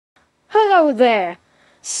Hello there.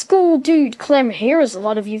 School Dude Clem here, as a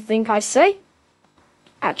lot of you think I say.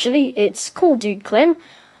 Actually, it's Cool Dude Clem,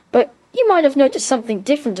 but you might have noticed something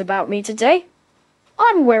different about me today.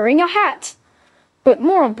 I'm wearing a hat. But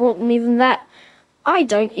more importantly than that, I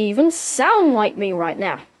don't even sound like me right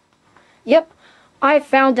now. Yep, I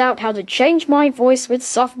found out how to change my voice with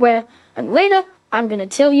software, and later I'm gonna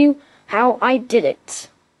tell you how I did it.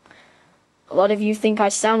 A lot of you think I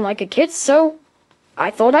sound like a kid, so I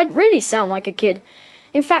thought I'd really sound like a kid.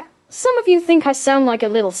 In fact, some of you think I sound like a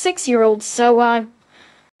little 6-year-old, so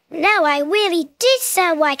No, I really did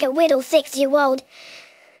sound like a little 6-year-old.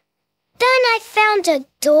 Don't I sound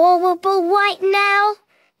adorable right now?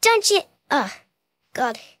 Don't you? Oh,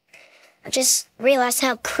 God. I just realized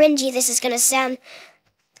how cringy this is gonna sound.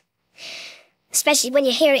 Especially when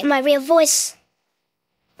you hear it in my real voice.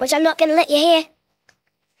 Which I'm not gonna let you hear.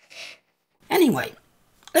 Anyway,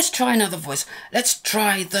 let's try another voice. Let's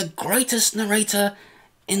try the greatest narrator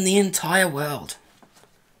in the entire world.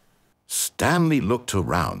 Stanley looked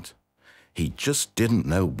around. He just didn't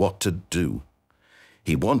know what to do.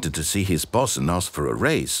 He wanted to see his boss and ask for a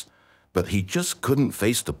raise, but he just couldn't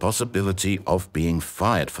face the possibility of being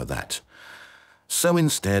fired for that. So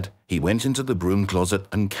instead, he went into the broom closet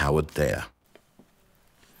and cowered there.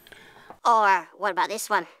 Or, what about this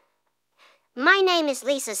one? My name is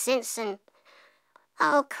Lisa Simpson.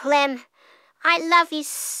 Oh, Clem, I love you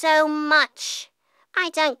so much. I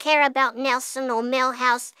don't care about Nelson or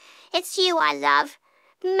Millhouse. It's you I love.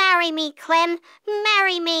 Marry me, Clem.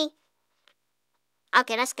 Marry me.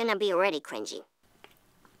 Okay, that's gonna be already cringy.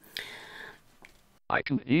 I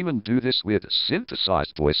can even do this with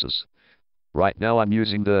synthesized voices. Right now I'm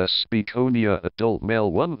using the Speakonia Adult Male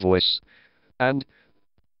 1 voice. And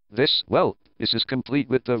this, well, this is complete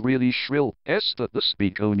with the really shrill S that the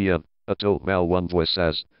Speakonia Adult Male 1 voice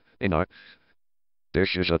has. You know,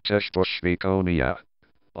 this is a test for Speakonia.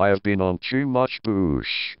 I have been on too much booze.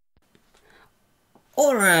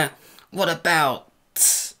 Or, what about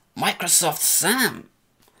Microsoft Sam?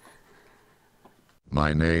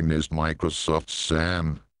 My name is Microsoft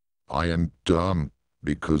Sam. I am dumb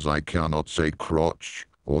because I cannot say crotch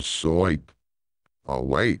or soy. Oh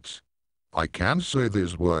wait, I can say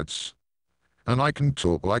these words. And I can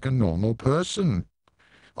talk like a normal person.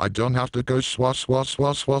 I don't have to go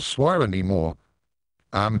swar anymore.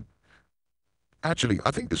 Actually,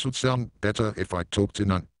 I think this would sound better if I talked in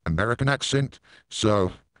an American accent.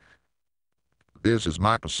 So, this is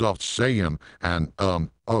Microsoft Sam, and,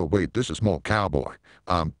 oh wait, this is more cowboy.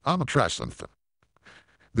 I'm a try something.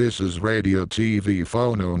 This is Radio TV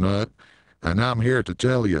Phono Nut, and I'm here to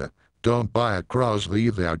tell you, don't buy a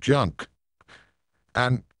Crosley, they're junk.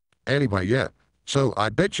 And, anyway, yeah, so I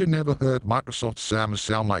bet you never heard Microsoft Sam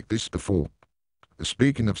sound like this before.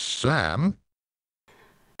 Speaking of Sam...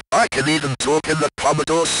 I can even talk in the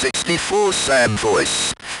Commodore 64 Sam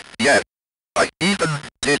voice. Yeah, I even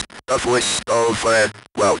did a voice of,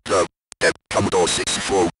 well, the Commodore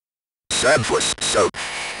 64 Sam voice. So,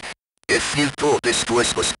 if you thought this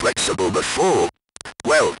voice was flexible before,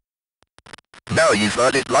 well, now you've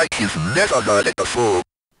heard it like you've never heard it before.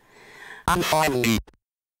 And finally,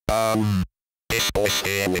 this voice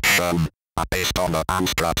here with based on the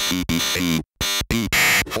Amstrad CDC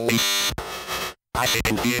speech voice. I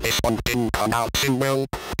didn't hear this one didn't come out too well.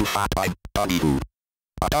 In fact, I don't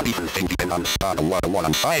even think you can understand a word of what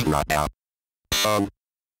I'm saying right now. So,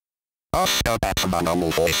 I'll go back to my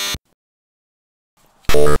normal voice.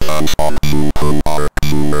 For those of you who are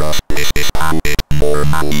curious, this is for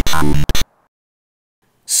money and...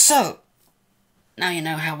 So, now you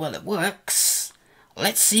know how well it works.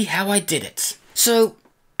 Let's see how I did it. So,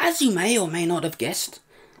 as you may or may not have guessed,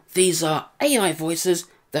 these are AI voices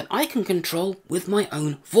that I can control with my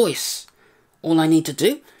own voice. All I need to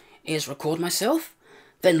do is record myself,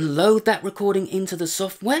 then load that recording into the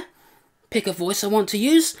software, pick a voice I want to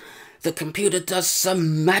use, the computer does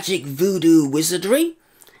some magic voodoo wizardry,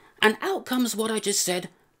 and out comes what I just said,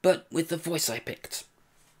 but with the voice I picked.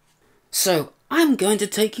 So I'm going to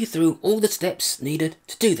take you through all the steps needed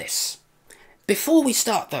to do this. Before we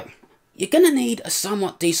start though, you're going to need a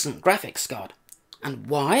somewhat decent graphics card. And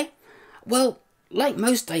why? Well, like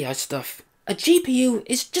most AI stuff, a GPU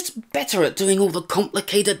is just better at doing all the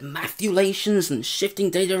complicated mathulations and shifting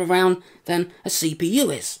data around than a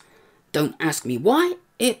CPU is. Don't ask me why,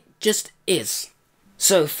 it just is.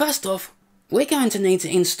 So first off, we're going to need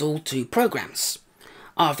to install 2 programs.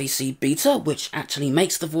 RVC Beta, which actually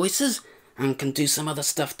makes the voices, and can do some other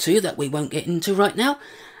stuff too that we won't get into right now,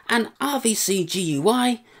 and RVC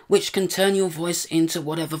GUI, which can turn your voice into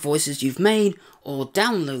whatever voices you've made or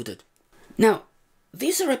downloaded. Now,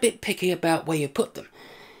 these are a bit picky about where you put them.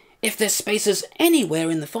 If there's spaces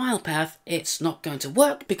anywhere in the file path, it's not going to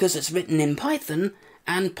work because it's written in Python,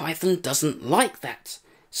 and Python doesn't like that.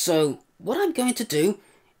 So what I'm going to do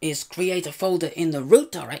is create a folder in the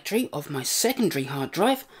root directory of my secondary hard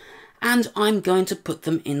drive, and I'm going to put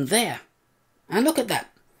them in there. And look at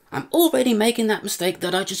that. I'm already making that mistake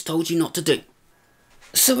that I just told you not to do.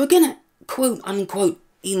 So we're going to quote unquote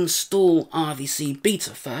install RVC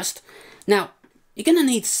beta first. Now, you're going to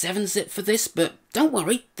need 7-zip for this, but don't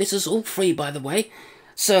worry, this is all free by the way.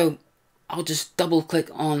 So I'll just double click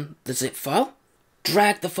on the zip file,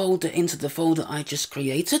 drag the folder into the folder I just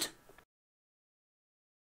created,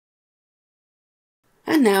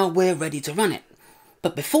 and now we're ready to run it.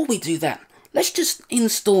 But before we do that, let's just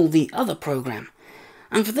install the other program.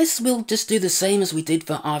 And for this we'll just do the same as we did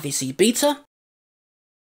for RVC beta.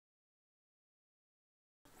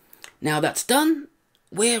 Now that's done,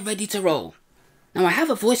 we're ready to roll. Now I have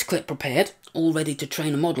a voice clip prepared, all ready to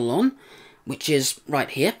train a model on, which is right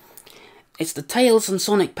here. It's the Tails and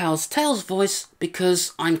Sonic Pal's Tails voice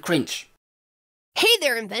because I'm cringe. Hey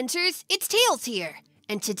there, inventors! It's Tails here,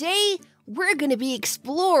 and today we're gonna be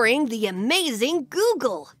exploring the amazing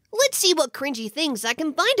Google. Let's see what cringy things I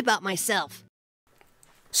can find about myself.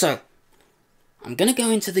 So, I'm gonna go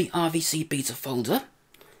into the RVC beta folder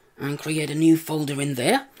and create a new folder in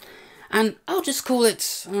there. And I'll just call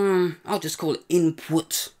it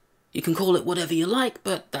input. You can call it whatever you like,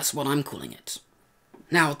 but that's what I'm calling it.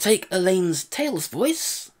 Now take Elaine's Tails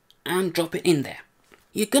voice and drop it in there.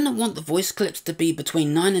 You're going to want the voice clips to be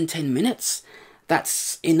between 9 and 10 minutes.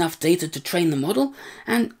 That's enough data to train the model,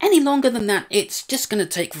 and any longer than that it's just going to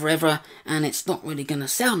take forever and it's not really going to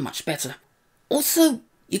sound much better. Also,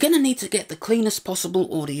 you're going to need to get the cleanest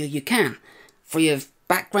possible audio you can, free of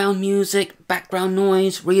background music, background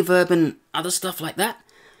noise, reverb and other stuff like that.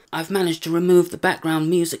 I've managed to remove the background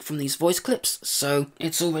music from these voice clips, so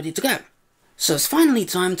it's all ready to go. So it's finally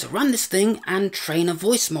time to run this thing and train a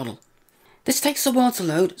voice model. This takes a while to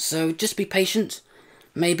load, so just be patient.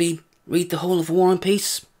 Maybe read the whole of War and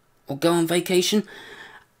Peace, or go on vacation.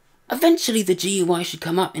 Eventually the GUI should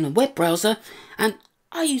come up in a web browser, and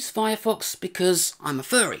I use Firefox because I'm a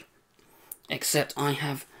furry. Except I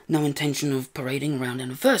have no intention of parading around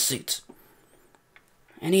in a fursuit.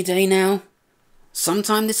 Any day now,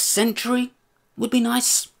 sometime this century, would be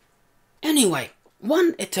nice. Anyway,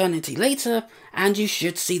 one eternity later, and you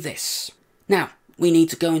should see this. Now, we need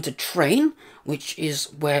to go into train, which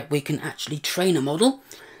is where we can actually train a model.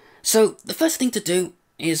 So the first thing to do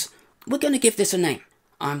is we're going to give this a name.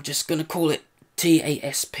 I'm just going to call it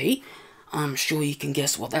TASP. I'm sure you can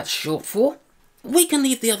guess what that's short for. We can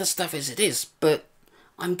leave the other stuff as it is, but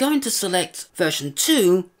I'm going to select version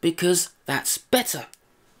 2 because that's better.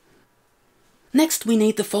 Next we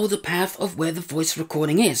need the folder path of where the voice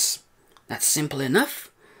recording is. That's simple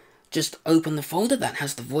enough. Just open the folder that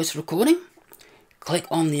has the voice recording, click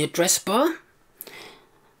on the address bar,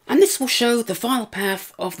 and this will show the file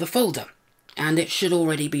path of the folder, and it should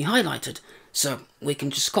already be highlighted. So we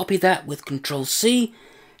can just copy that with Ctrl+C,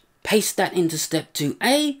 paste that into step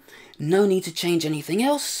 2A, no need to change anything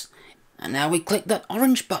else. And now we click that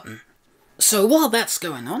orange button. So while that's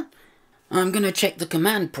going on, I'm going to check the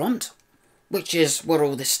command prompt, which is where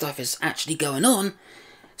all this stuff is actually going on,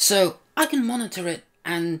 so I can monitor it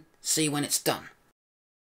and see when it's done.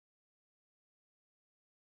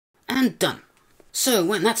 And done. So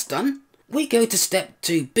when that's done, we go to step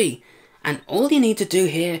 2B, and all you need to do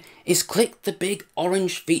here is click the big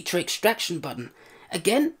orange feature extraction button.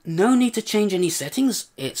 Again, no need to change any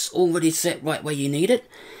settings, it's already set right where you need it.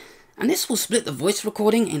 And this will split the voice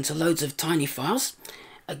recording into loads of tiny files.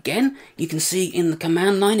 Again, you can see in the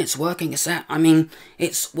command line it's working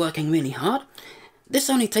it's working really hard. This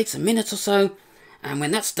only takes a minute or so, and when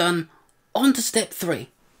that's done, on to step 3.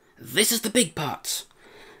 This is the big part.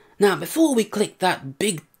 Now before we click that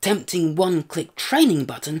big tempting one-click training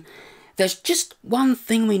button, there's just one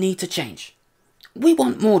thing we need to change. We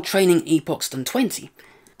want more training epochs than 20.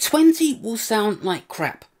 20 will sound like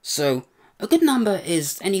crap, so a good number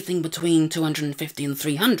is anything between 250 and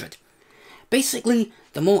 300. Basically,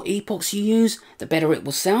 the more epochs you use, the better it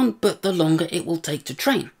will sound, but the longer it will take to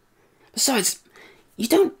train. Besides, you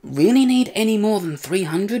don't really need any more than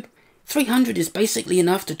 300. 300 is basically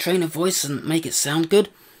enough to train a voice and make it sound good.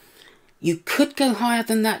 You could go higher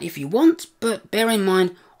than that if you want, but bear in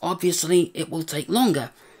mind, obviously it will take longer,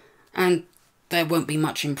 and there won't be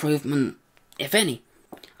much improvement, if any.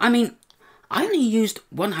 I only used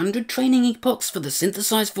 100 training epochs for the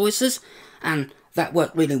synthesized voices, and that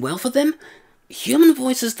worked really well for them. Human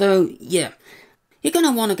voices though, yeah, you're going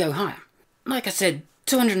to want to go higher. Like I said,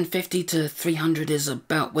 250 to 300 is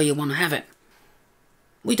about where you want to have it.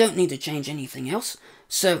 we don't need to change anything else.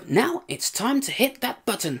 So now it's time to hit that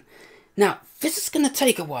button. Now, this is going to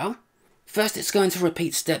take a while. First it's going to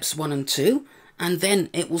repeat steps 1 and 2, and then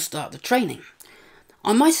it will start the training.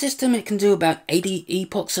 On my system it can do about 80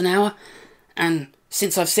 epochs an hour, and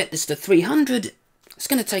since I've set this to 300, it's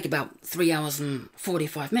going to take about 3 hours and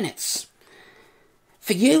 45 minutes.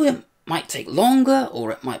 For you it might take longer,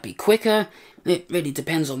 or it might be quicker. It really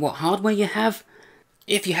depends on what hardware you have.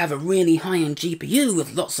 If you have a really high-end GPU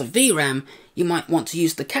with lots of VRAM, you might want to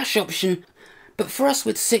use the cache option, but for us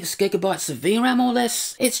with 6 GB of VRAM or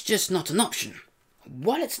less, it's just not an option.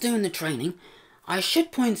 While it's doing the training, I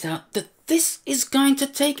should point out that this is going to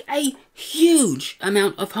take a huge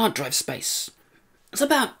amount of hard drive space. It's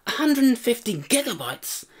about 150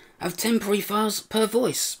 GB of temporary files per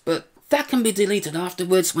voice, but that can be deleted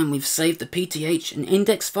afterwards when we've saved the PTH and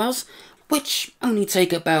index files, which only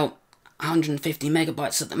take about 150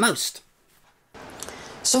 megabytes at the most.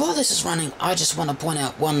 So while this is running, I just want to point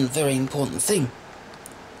out one very important thing.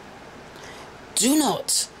 Do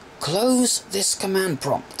not close this command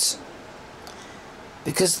prompt,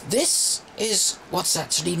 because this is what's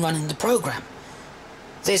actually running the program.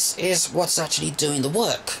 This is what's actually doing the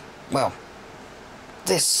work. Well,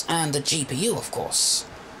 this and the GPU, of course.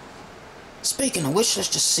 Speaking of which, let's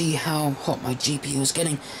just see how hot my GPU is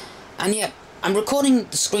getting. And yeah, I'm recording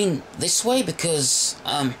the screen this way because,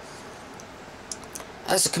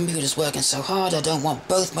 as the computer's working so hard, I don't want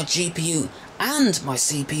both my GPU and my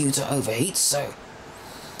CPU to overheat, so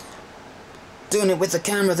doing it with the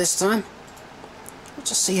camera this time. Let's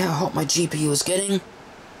just see how hot my GPU is getting.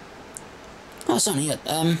 Oh, it's only at,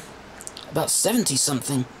 about 70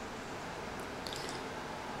 something.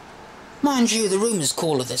 Mind you, the room is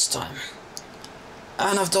cooler this time.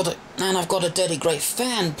 And I've got a deadly great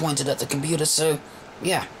fan pointed at the computer, so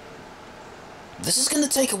yeah. This is going to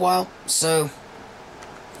take a while, so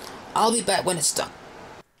I'll be back when it's done.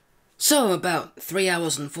 So about 3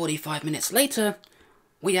 hours and 45 minutes later,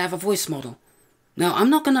 we have a voice model. Now, I'm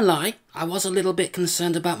not going to lie, I was a little bit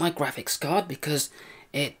concerned about my graphics card because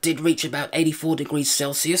it did reach about 84 degrees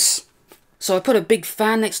Celsius. So I put a big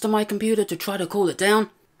fan next to my computer to try to cool it down.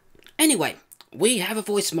 Anyway, we have a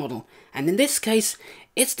voice model, and in this case,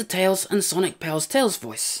 it's the Tails and Sonic Pals Tails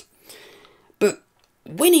voice. But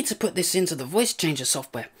we need to put this into the voice changer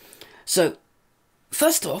software. So,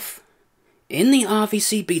 first off, in the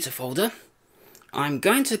RVC beta folder, I'm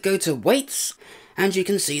going to go to weights, and you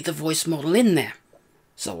can see the voice model in there.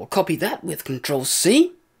 So we'll copy that with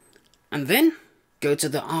Ctrl+C, and then go to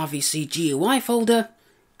the RVC GUI folder,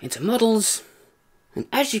 into models, and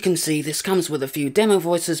as you can see, this comes with a few demo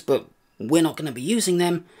voices, but we're not going to be using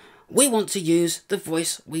them. We want to use the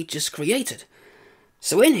voice we just created.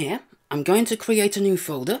 So in here, I'm going to create a new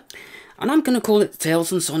folder, and I'm going to call it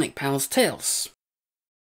Tails and Sonic Pals Tails.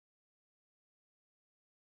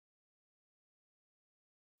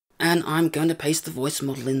 And I'm going to paste the voice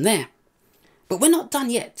model in there. But we're not done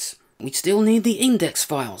yet. We still need the index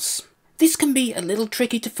files. This can be a little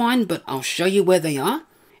tricky to find, but I'll show you where they are.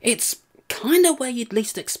 It's kind of where you'd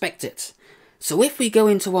least expect it. So if we go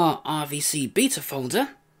into our RVC beta folder,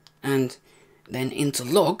 and then into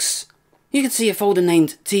logs, you can see a folder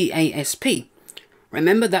named TASP.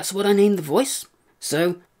 Remember, that's what I named the voice,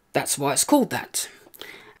 so that's why it's called that.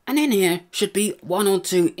 And in here should be 1 or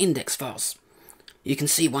 2 index files. You can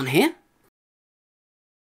see one here,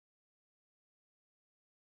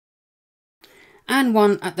 and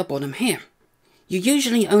one at the bottom here. You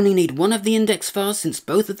usually only need one of the index files since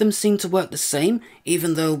both of them seem to work the same,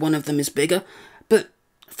 even though one of them is bigger, but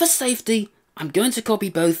for safety, I'm going to copy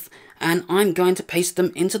both, and I'm going to paste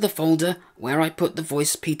them into the folder where I put the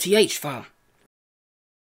voice PTH file.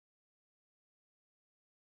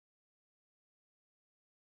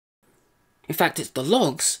 In fact, it's the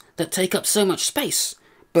logs that take up so much space,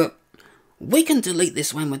 but we can delete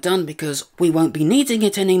this when we're done because we won't be needing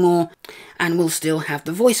it anymore, and we'll still have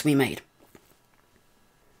the voice we made.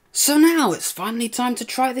 So now it's finally time to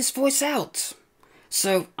try this voice out.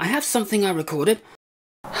 So I have something I recorded.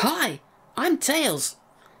 Hi, I'm Tails,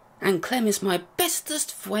 and Clem is my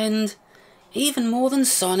bestest friend, even more than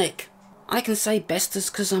Sonic. I can say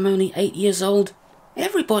bestest because I'm only 8 years old.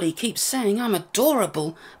 Everybody keeps saying I'm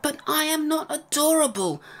adorable, but I am not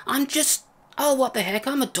adorable. I'm just, oh what the heck,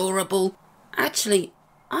 I'm adorable. Actually,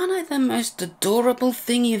 aren't I the most adorable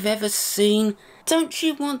thing you've ever seen? Don't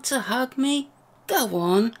you want to hug me? Go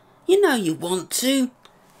on, you know you want to.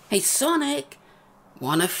 Hey Sonic,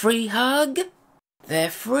 want a free hug? They're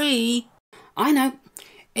free. I know,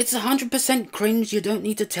 it's 100% cringe, you don't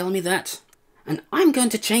need to tell me that. And I'm going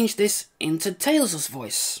to change this into Tails'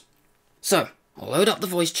 voice. So, I'll load up the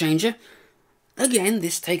voice changer. Again,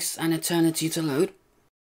 this takes an eternity to load.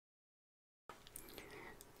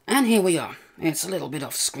 And here we are. It's a little bit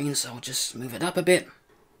off screen, so I'll just move it up a bit.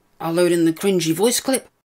 I'll load in the cringy voice clip.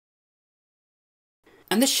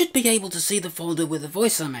 And this should be able to see the folder with the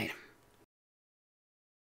voice I made.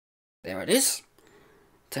 There it is.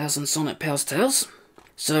 Tails and Sonic Pals Tails.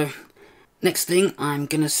 So, next thing, I'm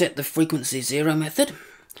gonna set the frequency 0 method.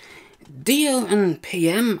 DO and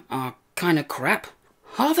PM are kinda crap.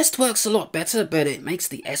 Harvest works a lot better, but it makes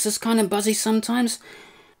the S's kinda buzzy sometimes.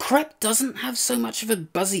 Crep doesn't have so much of a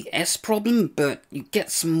buzzy S problem, but you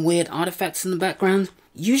get some weird artifacts in the background.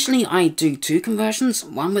 Usually I do 2 conversions,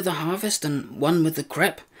 one with the harvest and one with the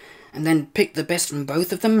crep, and then pick the best from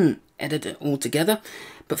both of them and edit it all together,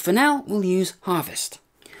 but for now we'll use harvest.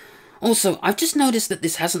 Also, I've just noticed that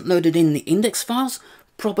this hasn't loaded in the index files,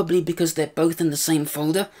 probably because they're both in the same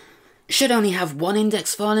folder. It should only have one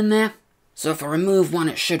index file in there, so if I remove one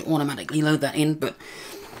it should automatically load that in, but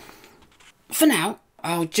for now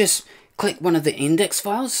I'll just click one of the index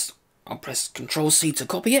files. I'll press Ctrl C to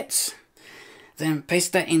copy it, then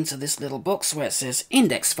paste that into this little box where it says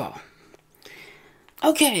index file.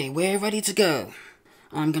 Okay, we're ready to go.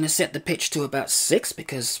 I'm going to set the pitch to about 6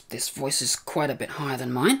 because this voice is quite a bit higher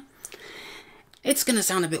than mine. It's going to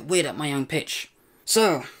sound a bit weird at my own pitch.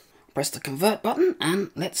 So, press the convert button and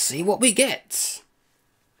let's see what we get.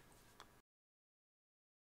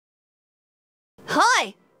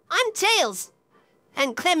 Hi, I'm Tails.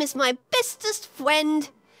 And Clem is my bestest friend.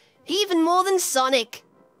 Even more than Sonic.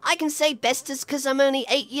 I can say bestest because I'm only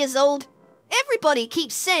 8 years old. Everybody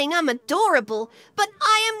keeps saying I'm adorable, but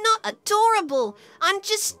I am not adorable. I'm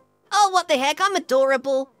just... oh, what the heck, I'm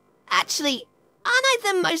adorable. Actually, aren't I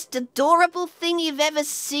the most adorable thing you've ever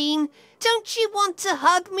seen? Don't you want to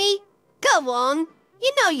hug me? Go on,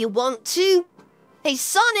 you know you want to. Hey,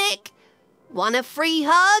 Sonic, want a free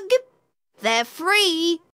hug? They're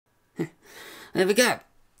free. There we go.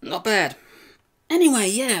 Not bad. Anyway,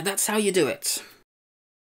 yeah, that's how you do it.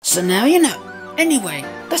 So now you know. Anyway,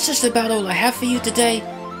 that's just about all I have for you today.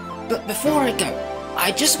 But before I go,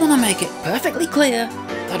 I just want to make it perfectly clear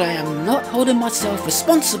that I am not holding myself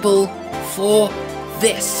responsible for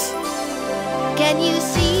this. Can you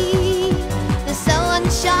see the sun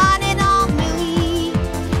shining on me?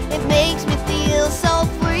 It makes me feel so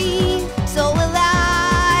free, so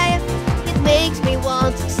alive. It makes me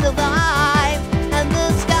want to survive. And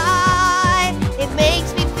the sky, it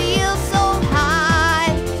makes me feel so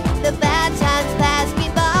high. The bad times pass me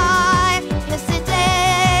by. Yes,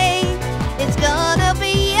 today it's gonna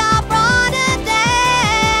be a brighter day.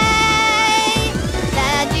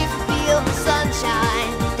 And you feel the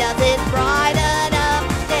sunshine, does it brighten up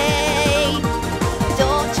the day?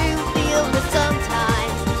 Don't you feel that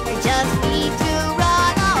sometimes you just need to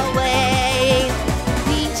run away?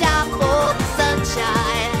 Reach out for the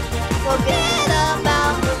sunshine, forget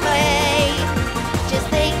about the rain. Just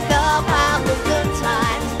think about the good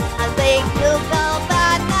times, and they will come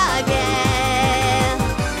back again.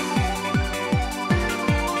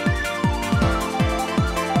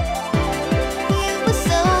 You were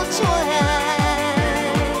so joyous.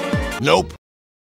 Nope.